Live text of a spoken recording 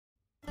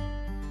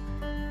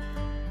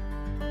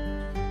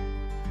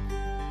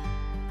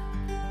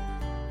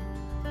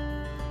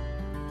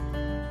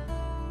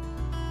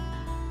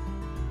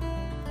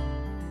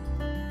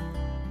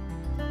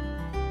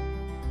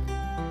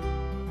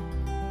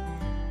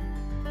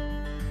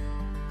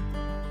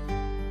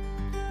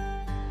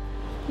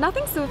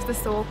Nothing soothes the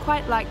soul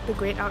quite like the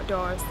great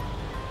outdoors,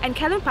 and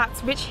Callan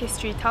Park's rich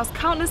history tells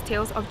countless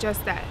tales of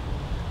just that,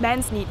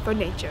 man's need for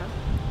nature.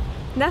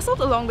 Nestled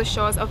along the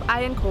shores of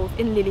Iron Cove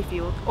in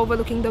Lilyfield,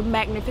 overlooking the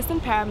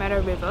magnificent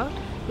Paramatta River,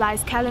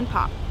 lies Callan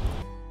Park.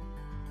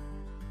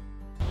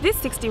 This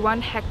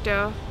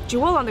 61-hectare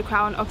jewel on the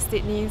crown of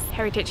Sydney's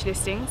heritage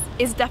listings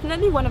is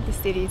definitely one of the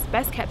city's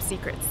best-kept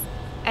secrets,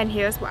 and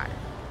here's why.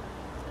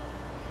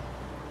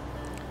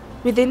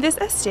 Within this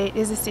estate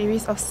is a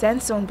series of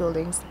sandstone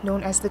buildings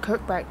known as the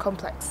Kirkbride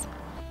Complex.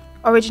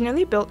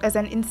 Originally built as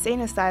an insane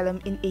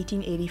asylum in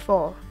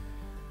 1884,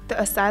 the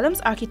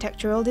asylum's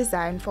architectural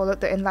design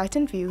followed the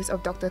enlightened views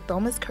of Dr.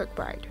 Thomas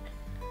Kirkbride.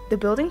 The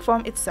building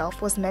form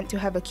itself was meant to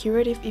have a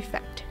curative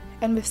effect,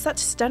 and with such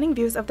stunning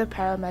views of the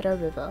Paramatta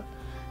River,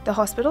 the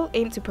hospital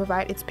aimed to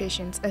provide its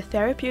patients a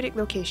therapeutic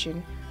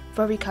location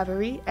for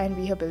recovery and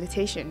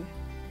rehabilitation.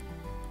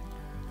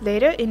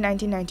 Later in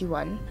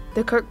 1991,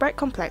 the Kirkbride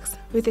Complex,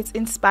 with its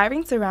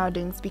inspiring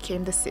surroundings,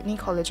 became the Sydney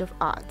College of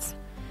Arts.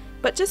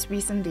 But just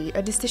recently,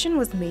 a decision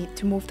was made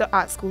to move the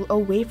art school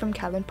away from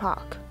Callan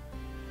Park.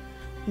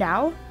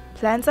 Now,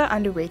 plans are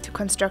underway to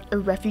construct a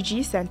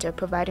refugee centre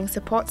providing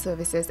support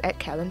services at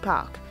Callan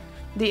Park.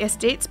 The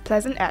estate's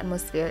pleasant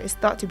atmosphere is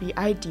thought to be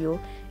ideal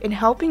in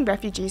helping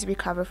refugees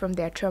recover from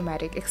their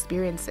traumatic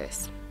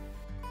experiences.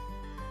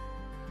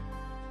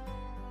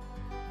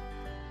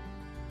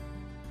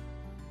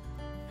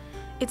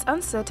 It's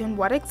uncertain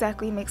what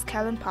exactly makes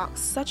Callan Park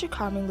such a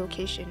calming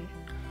location.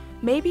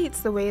 Maybe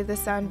it's the way the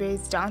sun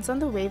rays dance on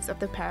the waves of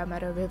the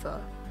Paramatta River,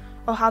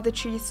 or how the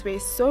trees sway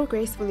so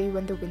gracefully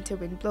when the winter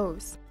wind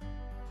blows.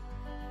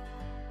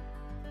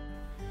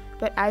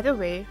 But either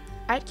way,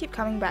 I'd keep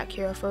coming back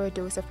here for a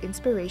dose of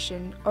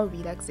inspiration or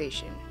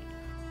relaxation.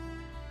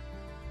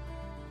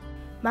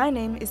 My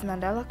name is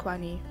Nanda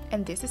Lakhwani,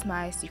 and this is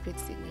my Secret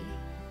Sydney.